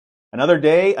Another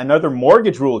day, another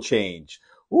mortgage rule change.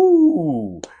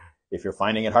 Ooh. If you're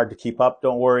finding it hard to keep up,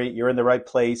 don't worry. You're in the right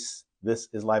place. This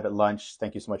is Live at Lunch.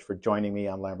 Thank you so much for joining me.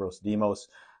 I'm Lambros Demos.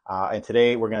 And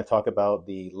today we're going to talk about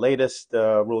the latest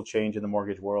rule change in the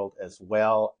mortgage world, as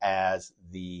well as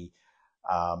the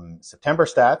September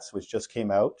stats, which just came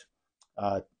out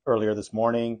earlier this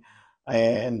morning.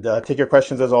 And take your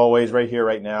questions as always right here,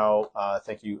 right now.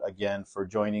 Thank you again for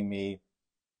joining me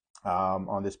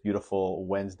on this beautiful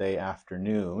Wednesday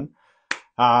afternoon.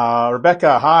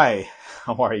 Rebecca, hi.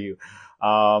 How are you?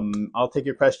 I'll take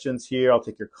your questions here. I'll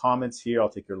take your comments here. I'll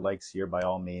take your likes here by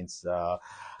all means. Yeah,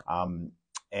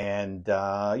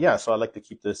 so I'd like to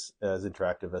keep this as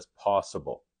interactive as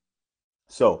possible.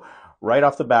 So right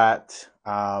off the bat,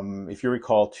 if you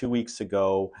recall, 2 weeks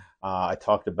ago, I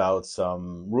talked about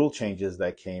some rule changes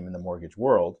that came in the mortgage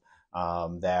world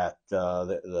that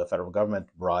the federal government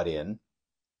brought in.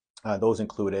 Those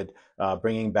included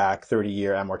bringing back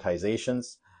 30-year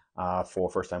amortizations for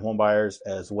first-time homebuyers,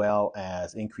 as well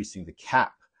as increasing the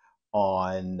cap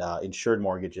on uninsured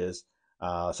mortgages to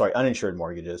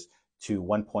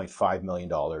 $1.5 million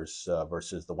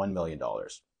versus the $1 million.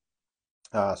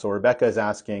 So Rebecca is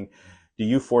asking, do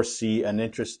you foresee an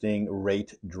interesting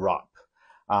rate drop?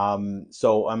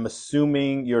 So I'm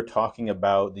assuming you're talking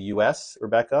about the U.S.,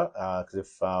 Rebecca, because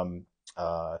if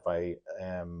I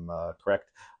am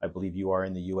correct, I believe you are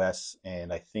in the U.S.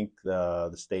 and I think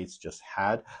the states just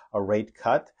had a rate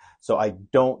cut. So I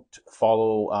don't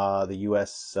follow the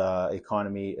U.S.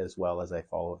 Economy as well as I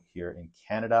follow here in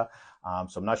Canada.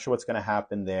 So I'm not sure what's going to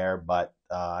happen there, but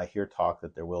I hear talk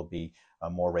that there will be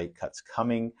more rate cuts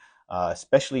coming.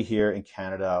 Especially here in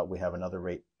Canada, we have another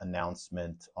rate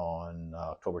announcement on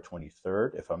October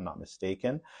 23rd, if I'm not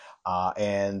mistaken.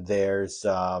 And there's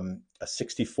a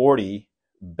 60-40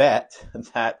 bet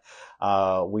that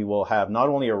we will have not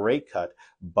only a rate cut,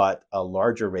 but a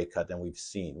larger rate cut than we've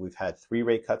seen. We've had 3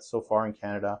 rate cuts so far in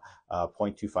Canada,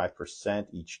 0.25%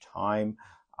 each time.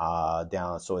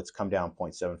 Down, so it's come down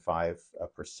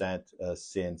 0.75%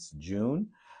 since June.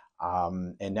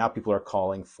 And now people are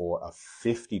calling for a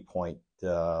 50-point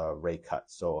rate cut,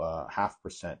 so a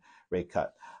 0.5% rate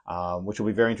cut, which will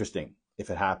be very interesting if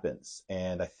it happens.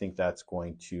 And I think that's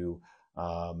going to,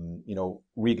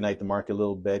 reignite the market a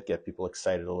little bit, get people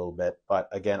excited a little bit. But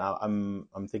again, I'm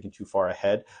thinking too far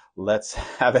ahead. Let's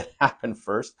have it happen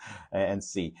first and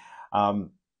see.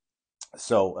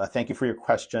 So thank you for your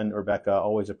question, Rebecca.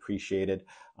 Always appreciated.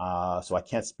 So I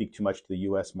can't speak too much to the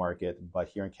U.S. market, but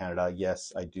here in Canada,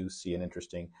 yes, I do see an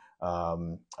interesting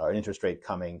interest rate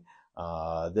coming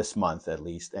this month at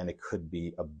least, and it could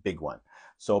be a big one.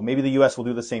 So maybe the U.S. will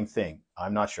do the same thing.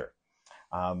 I'm not sure.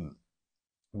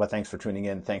 But thanks for tuning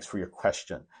in. Thanks for your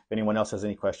question. If anyone else has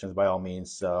any questions, by all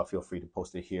means, feel free to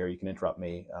post it here. You can interrupt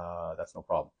me. That's no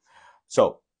problem.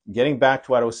 So getting back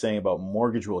to what I was saying about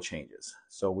mortgage rule changes.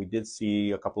 So we did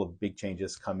see a couple of big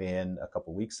changes come in a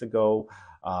couple of weeks ago.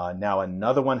 Now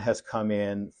another one has come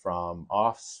in from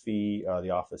OSFI, the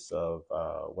Office of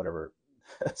whatever,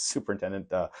 Superintendent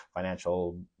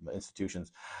Financial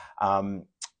Institutions.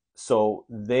 So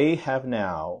they have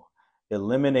now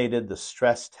eliminated the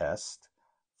stress test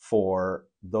for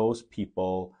those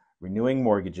people renewing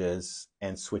mortgages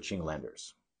and switching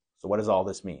lenders. So what does all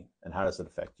this mean and how does it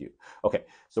affect you? Okay,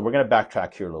 so we're going to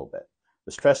backtrack here a little bit.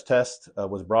 The stress test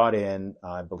was brought in,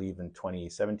 I believe, in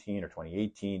 2017 or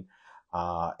 2018.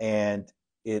 And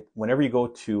whenever you go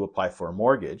to apply for a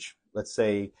mortgage, let's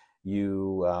say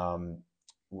the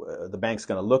bank's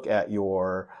going to look at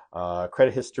your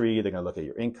credit history, they're going to look at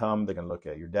your income, they're going to look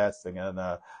at your debts, they're going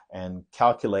to and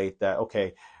calculate that,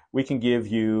 okay, we can give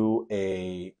you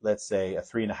let's say a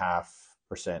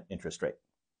 3.5% interest rate.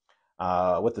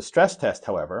 With the stress test,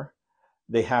 however,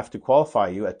 they have to qualify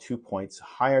you at 2 points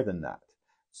higher than that.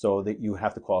 So that you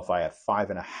have to qualify at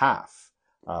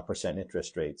 5.5%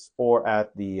 interest rates, or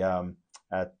at the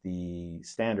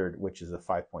standard, which is a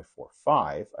 5.45,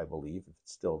 I believe, if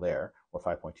it's still there, or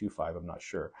 5.25, I'm not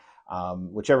sure.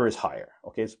 Whichever is higher.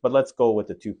 Okay, but let's go with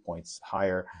the 2 points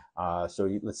higher. So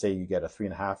let's say you get a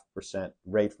 3.5%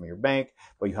 rate from your bank,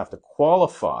 but you have to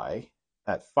qualify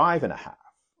at 5.5.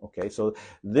 Okay, so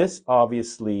this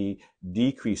obviously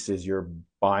decreases your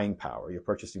buying power, your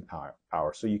purchasing power.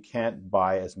 So you can't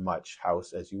buy as much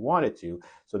house as you wanted to.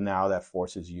 So now that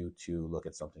forces you to look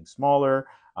at something smaller,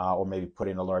 or maybe put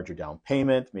in a larger down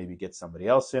payment, maybe get somebody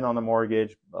else in on the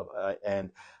mortgage,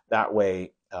 and that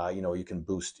way, you can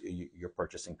boost your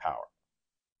purchasing power.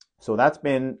 So that's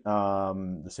been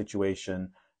the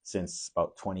situation since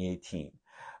about 2018.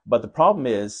 But the problem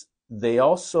is, they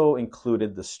also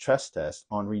included the stress test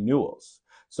on renewals.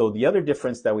 So the other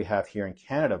difference that we have here in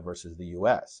Canada versus the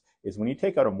US is when you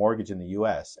take out a mortgage in the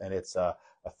US and it's a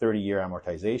 30-year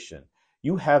amortization,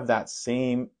 you have that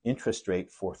same interest rate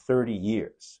for 30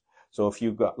 years. So if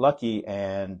you got lucky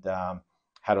and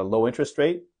had a low interest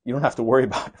rate, you don't have to worry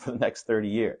about it for the next 30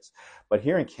 years. But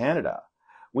here in Canada,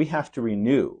 we have to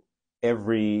renew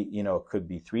every, it could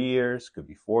be 3 years, could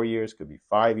be 4 years, could be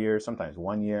 5 years, sometimes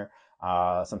 1 year,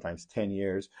 sometimes 10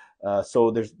 years.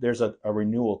 So there's a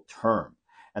renewal term.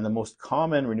 And the most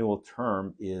common renewal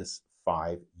term is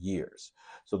 5 years.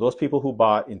 So those people who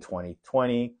bought in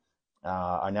 2020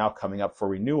 are now coming up for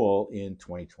renewal in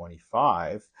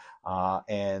 2025.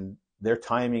 And their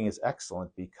timing is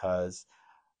excellent because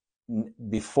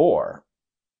before,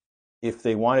 if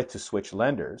they wanted to switch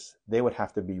lenders, they would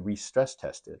have to be re-stress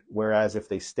tested. Whereas if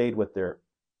they stayed with their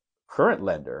current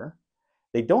lender,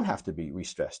 they don't have to be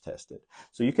re-stress tested.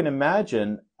 So you can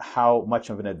imagine how much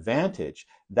of an advantage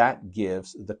that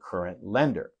gives the current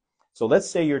lender. So let's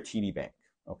say you're TD Bank,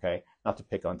 okay? Not to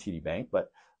pick on TD Bank,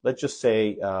 but let's just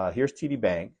say here's TD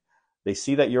Bank. They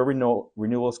see that your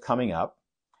renewal is coming up.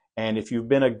 And if you've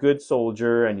been a good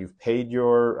soldier and you've paid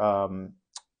your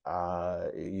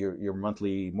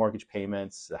monthly mortgage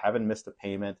payments, haven't missed a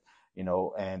payment,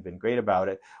 and been great about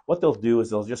it, what they'll do is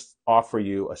they'll just offer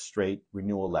you a straight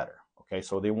renewal letter. Okay,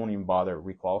 so they won't even bother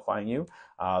requalifying you.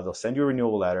 They'll send you a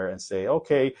renewal letter and say,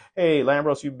 okay, hey,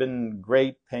 Lambros, you've been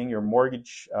great paying your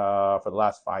mortgage for the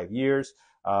last 5 years.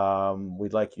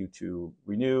 We'd like you to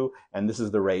renew, and this is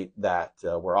the rate that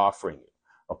we're offering you.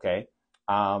 Okay,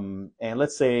 and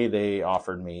let's say they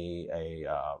offered me a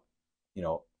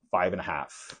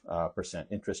 5.5%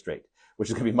 interest rate, which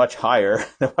is going to be much higher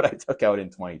than what I took out in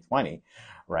 2020,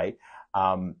 right?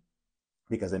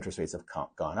 Because interest rates have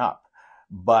gone up.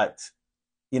 But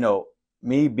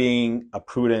me being a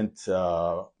prudent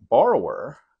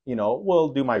borrower, will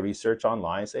do my research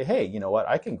online, say, hey, you know what,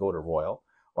 I can go to Royal,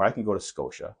 or I can go to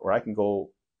Scotia, or I can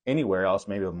go anywhere else,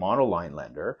 maybe a monoline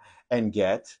lender, and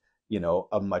get,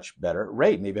 a much better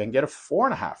rate. Maybe I can get a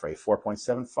 4.5 rate,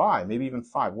 4.75, maybe even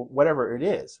 5, whatever it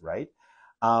is, right?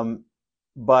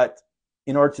 But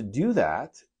in order to do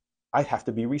that, I'd have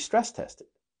to be re-stress tested.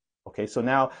 Okay, so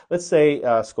now let's say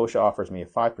Scotia offers me a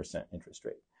 5% interest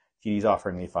rate. TD's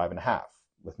offering me 5.5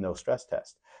 with no stress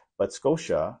test. But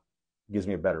Scotia gives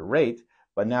me a better rate,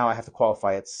 but now I have to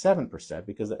qualify at 7%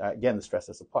 because, again, the stress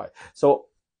test applied. So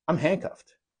I'm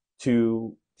handcuffed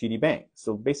to TD Bank.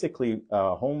 So basically,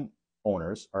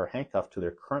 homeowners are handcuffed to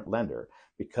their current lender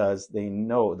because they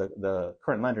know the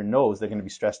current lender knows they're going to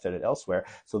be stress tested elsewhere,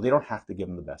 so they don't have to give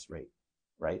them the best rate,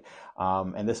 right?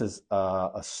 And this is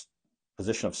a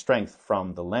position of strength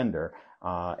from the lender,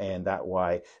 and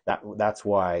that's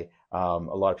why a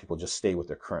lot of people just stay with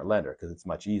their current lender because it's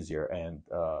much easier and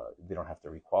they don't have to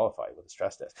requalify with a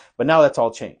stress test. But now that's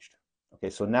all changed. Okay,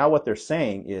 so now what they're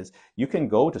saying is you can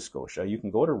go to Scotia, you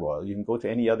can go to Royal, you can go to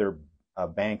any other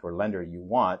bank or lender you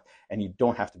want, and you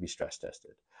don't have to be stress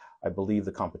tested. I believe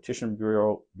the Competition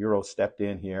Bureau stepped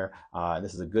in here, and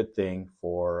this is a good thing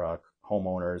for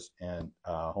homeowners and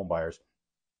home buyers,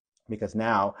 because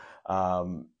now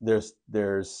there's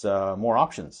more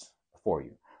options for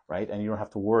you, right? And you don't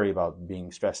have to worry about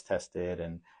being stress tested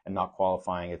and not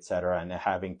qualifying, et cetera, and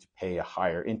having to pay a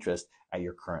higher interest at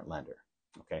your current lender.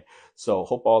 Okay, so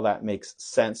hope all that makes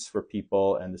sense for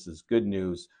people, and this is good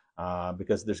news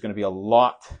because there's going to be a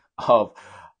lot of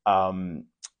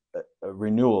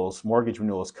mortgage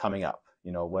renewals coming up,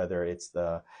 whether it's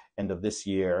the end of this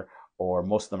year or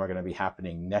most of them are going to be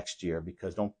happening next year,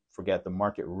 because don't forget, the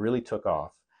market really took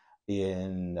off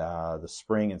in the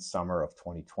spring and summer of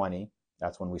 2020.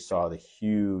 That's when we saw the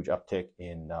huge uptick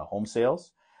in home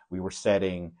sales. We were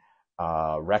setting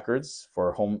records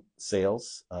for home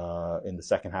sales in the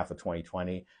second half of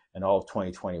 2020 and all of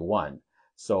 2021.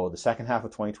 So the second half of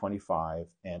 2025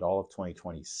 and all of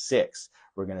 2026,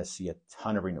 we're going to see a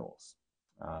ton of renewals.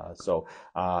 So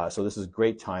this is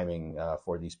great timing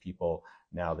for these people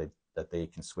now that they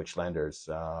can switch lenders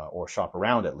or shop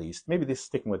around at least. Maybe they're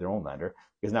sticking with their own lender,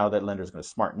 because now that lender is going to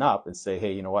smarten up and say,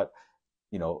 hey, you know what,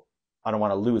 I don't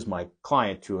want to lose my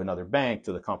client to another bank,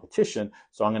 to the competition,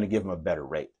 so I'm going to give them a better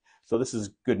rate. So this is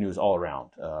good news all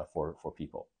around for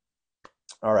people.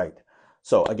 All right.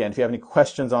 So again, if you have any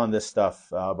questions on this stuff,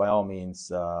 by all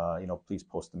means, please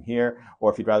post them here.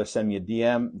 Or if you'd rather send me a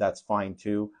DM, that's fine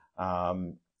too.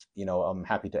 I'm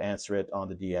happy to answer it on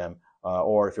the DM.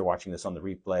 Or if you're watching this on the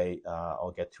replay,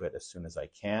 I'll get to it as soon as I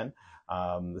can.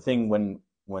 The thing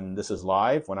when this is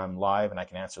live, when I'm live and I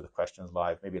can answer the questions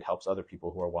live, maybe it helps other people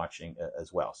who are watching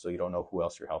as well. So you don't know who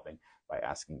else you're helping by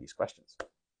asking these questions.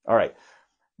 All right,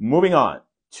 moving on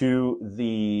to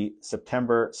the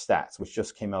September stats, which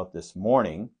just came out this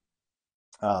morning.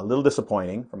 A little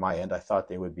disappointing from my end. I thought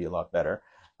they would be a lot better,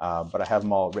 but I have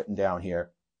them all written down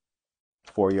here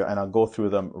for you, and I'll go through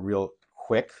them real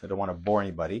quick. I don't want to bore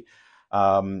anybody.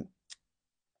 We'll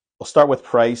start with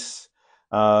price.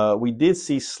 We did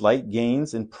see slight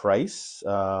gains in price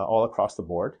all across the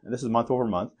board, and this is month over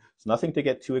month, so nothing to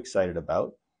get too excited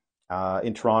about.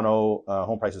 In Toronto,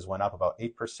 home prices went up about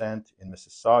 8%. In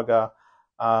Mississauga,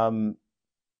 under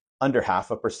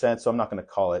 0.5%, so I'm not going to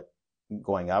call it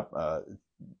going up.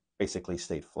 Basically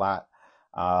stayed flat.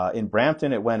 In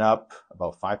Brampton, it went up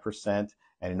about 5%,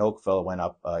 and in Oakville, it went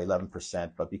up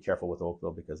 11%, but be careful with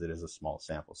Oakville because it is a small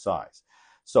sample size.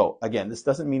 So again, this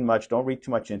doesn't mean much. Don't read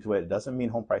too much into it. It doesn't mean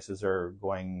home prices are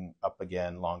going up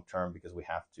again long term, because we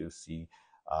have to see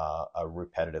a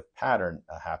repetitive pattern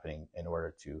happening in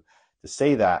order to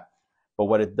say that. But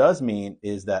what it does mean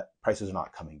is that prices are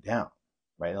not coming down,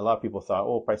 right? And a lot of people thought,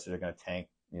 oh, prices are going to tank,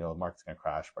 the market's going to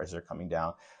crash, prices are coming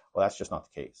down. Well, that's just not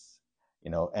the case,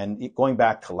 and going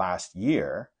back to last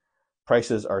year,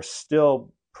 prices are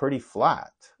still pretty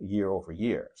flat year over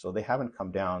year. So they haven't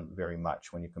come down very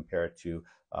much when you compare it to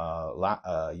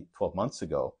 12 months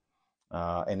ago.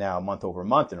 And now month over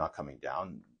month, they're not coming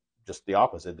down. Just the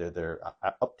opposite, they're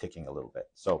upticking a little bit.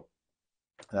 So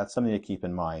that's something to keep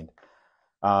in mind.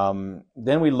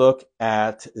 Then we look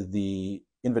at the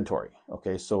inventory.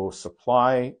 Okay, so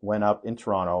supply went up in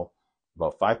Toronto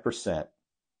about 5%.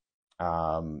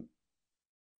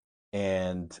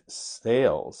 And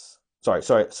supply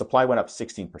went up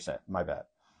 16%, my bad.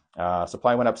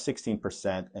 Supply went up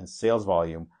 16% and sales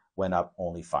volume went up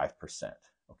only 5%.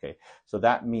 Okay, so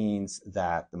that means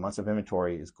that the months of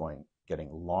inventory is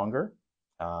getting longer,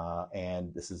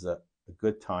 and this is a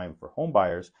good time for home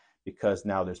buyers because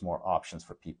now there's more options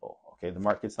for people. Okay, the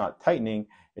market's not tightening;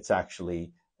 it's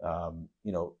actually,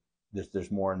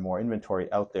 there's more and more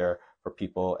inventory out there for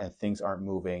people, and things aren't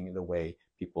moving the way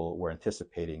people were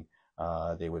anticipating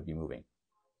they would be moving,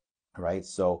 right?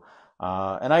 So,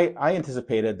 and I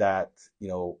anticipated that,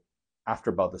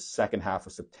 after about the second half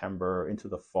of September into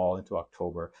the fall, into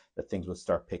October, that things would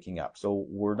start picking up. So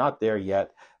we're not there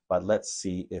yet, but let's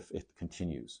see if it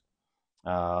continues.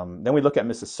 Then we look at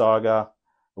Mississauga.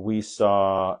 We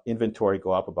saw inventory go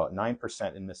up about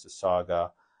 9% in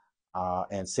Mississauga,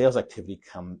 and sales activity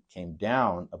came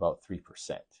down about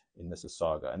 3% in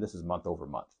Mississauga, and this is month over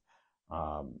month.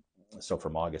 So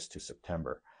from August to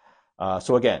September.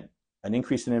 So again, an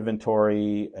increase in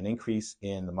inventory, an increase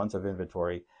in the months of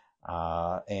inventory,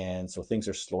 and so things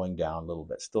are slowing down a little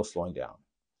bit, still slowing down.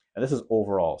 And this is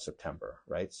overall September,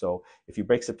 right? So if you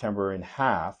break September in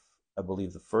half, I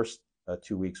believe the first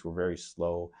 2 weeks were very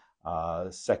slow.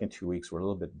 The second 2 weeks were a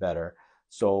little bit better.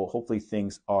 So hopefully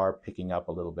things are picking up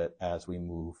a little bit as we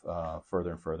move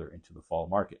further and further into the fall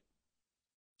market.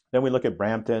 Then we look at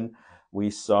Brampton. We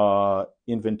saw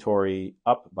inventory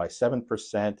up by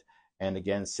 7%, and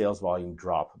again, sales volume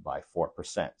drop by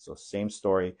 4%. So same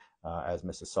story as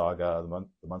Mississauga.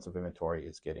 The months of inventory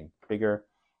is getting bigger.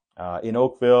 In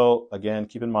Oakville, again,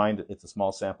 keep in mind it's a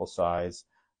small sample size,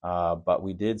 but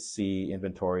we did see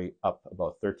inventory up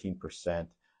about 13%,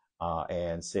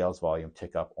 and sales volume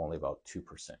tick up only about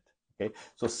 2%. Okay,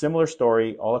 so similar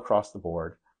story all across the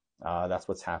board. That's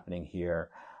what's happening here.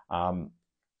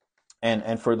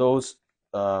 And for those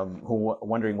who are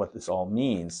wondering what this all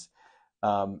means,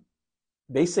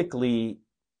 basically,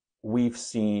 we've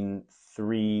seen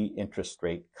 3 interest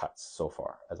rate cuts so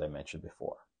far, as I mentioned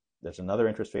before. There's another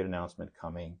interest rate announcement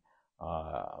coming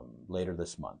later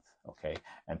this month, okay?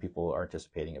 And people are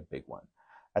anticipating a big one.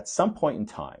 At some point in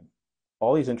time,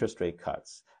 all these interest rate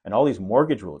cuts and all these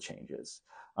mortgage rule changes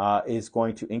is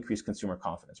going to increase consumer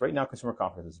confidence. Right now, consumer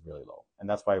confidence is really low, and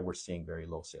that's why we're seeing very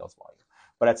low sales volume.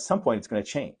 But at some point, it's going to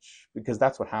change, because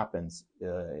that's what happens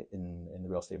in the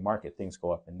real estate market. Things go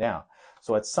up and down.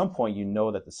 So at some point,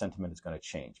 that the sentiment is going to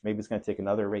change. Maybe it's going to take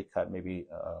another rate cut, maybe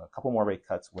a couple more rate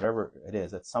cuts, whatever it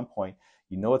is. At some point,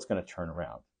 it's going to turn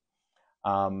around.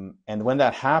 And when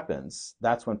that happens,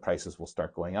 that's when prices will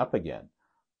start going up again.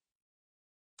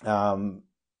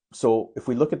 So if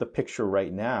we look at the picture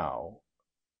right now,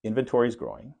 inventory is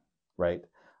growing, right?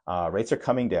 Rates are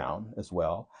coming down as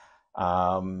well.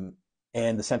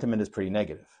 And the sentiment is pretty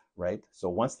negative, right? So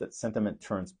once that sentiment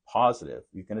turns positive,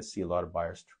 you're going to see a lot of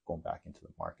buyers going back into the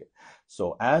market.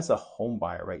 So as a home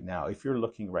buyer right now, if you're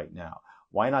looking right now,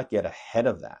 why not get ahead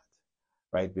of that,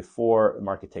 right? Before the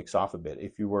market takes off a bit.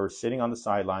 If you were sitting on the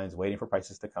sidelines waiting for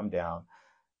prices to come down,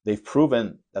 they've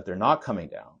proven that they're not coming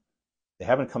down. They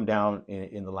haven't come down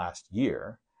in the last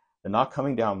year. They're not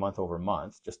coming down month over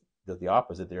month, just the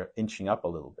opposite. They're inching up a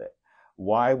little bit.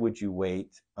 why would you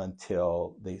wait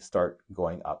until they start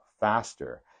going up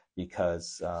faster?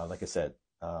 Because, like I said,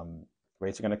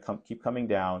 rates are going to keep coming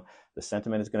down. The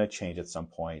sentiment is going to change at some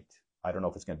point. I don't know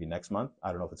if it's going to be next month. I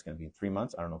don't know if it's going to be in 3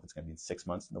 months. I don't know if it's going to be in 6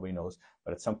 months. Nobody knows.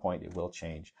 But at some point, it will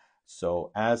change.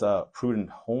 So as a prudent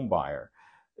home buyer,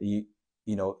 you,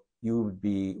 you know, you would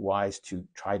be wise to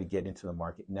try to get into the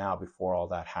market now before all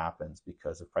that happens,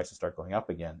 because if prices start going up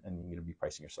again, and you're going to be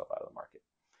pricing yourself out of the market.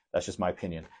 That's just my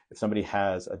opinion. If somebody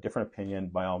has a different opinion,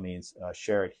 by all means,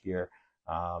 share it here.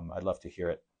 I'd love to hear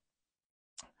it.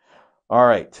 All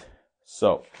right.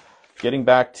 So getting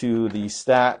back to the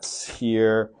stats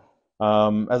here,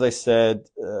 as I said,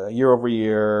 year over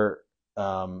year,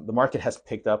 the market has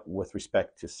picked up with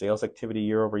respect to sales activity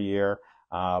year over year,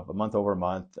 but month over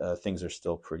month, things are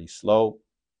still pretty slow.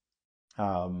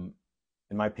 In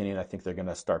my opinion, I think they're going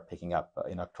to start picking up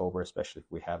in October, especially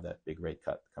if we have that big rate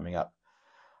cut coming up.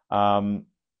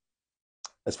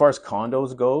 As far as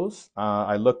condos goes,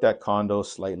 I looked at condos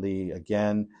slightly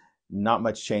again. Not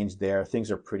much change there.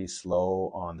 Things are pretty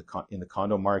slow in the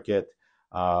condo market.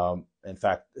 In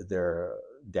fact, they're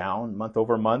down month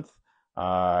over month.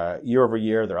 Year over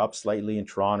year, they're up slightly in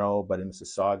Toronto, but in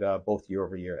Mississauga, both year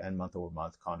over year and month over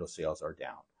month, condo sales are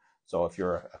down. So if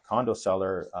you're a condo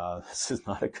seller, this is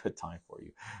not a good time for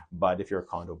you. But if you're a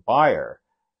condo buyer,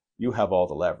 you have all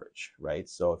the leverage, right?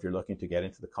 So if you're looking to get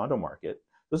into the condo market,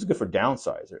 this is good for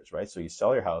downsizers, right? So you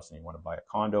sell your house and you want to buy a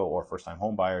condo, or first-time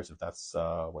home buyers, if that's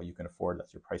what you can afford,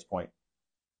 that's your price point.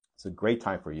 It's a great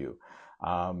time for you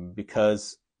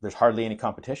because there's hardly any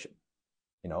competition,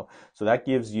 So that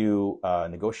gives you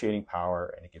negotiating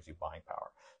power, and it gives you buying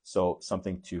power. So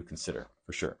something to consider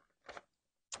for sure.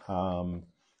 All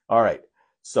right,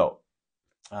 so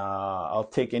I'll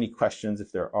take any questions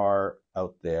if there are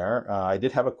out there. I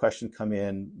did have a question come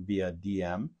in via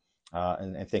DM.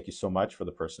 And thank you so much for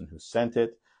the person who sent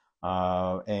it.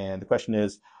 And the question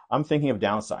is, I'm thinking of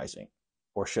downsizing,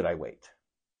 or should I wait?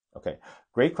 Okay,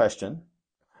 great question,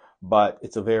 but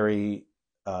it's a very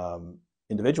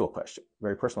individual question,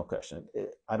 very personal question.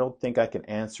 I don't think I can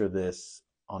answer this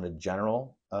on a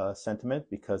general sentiment,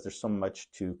 because there's so much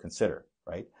to consider,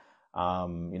 right?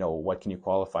 What can you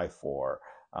qualify for?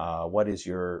 What is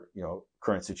your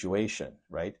current situation,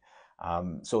 right?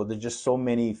 So there's just so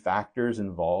many factors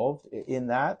involved in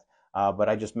that. But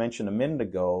I just mentioned a minute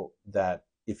ago that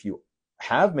if you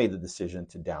have made the decision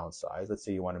to downsize, let's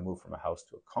say you want to move from a house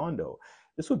to a condo,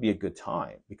 this would be a good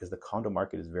time, because the condo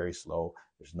market is very slow.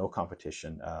 There's no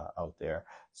competition out there.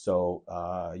 So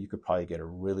you could probably get a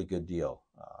really good deal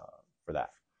for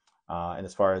that. And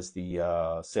as far as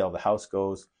the sale of the house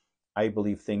goes, I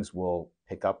believe things will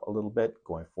pick up a little bit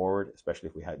going forward, especially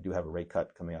if we do have a rate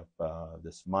cut coming up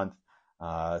this month.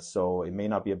 So it may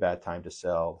not be a bad time to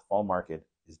sell. The fall market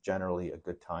is generally a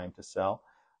good time to sell.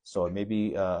 So it may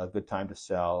be a good time to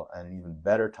sell, and an even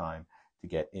better time to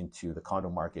get into the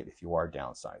condo market if you are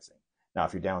downsizing. Now,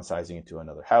 if you're downsizing into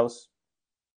another house,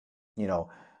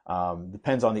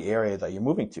 depends on the area that you're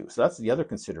moving to. So that's the other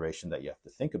consideration that you have to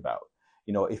think about.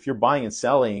 If you're buying and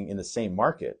selling in the same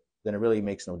market, then it really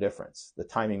makes no difference. The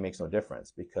timing makes no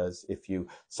difference, because if you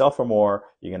sell for more,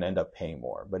 you're going to end up paying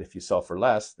more. But if you sell for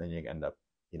less, then you're going to end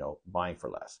up, buying for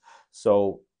less.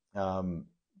 So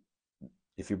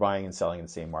if you're buying and selling in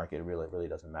the same market, it really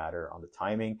doesn't matter on the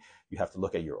timing. You have to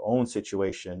look at your own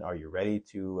situation. Are you ready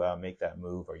to make that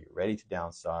move? Are you ready to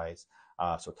downsize?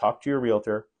 So talk to your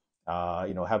realtor.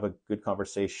 Have a good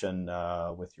conversation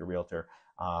with your realtor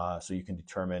so you can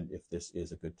determine if this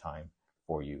is a good time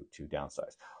for you to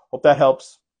downsize. Hope that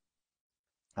helps.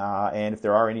 And if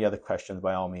there are any other questions,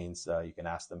 by all means, you can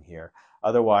ask them here.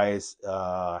 Otherwise,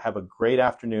 have a great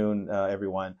afternoon,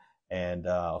 everyone, and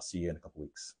I'll see you in a couple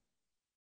weeks.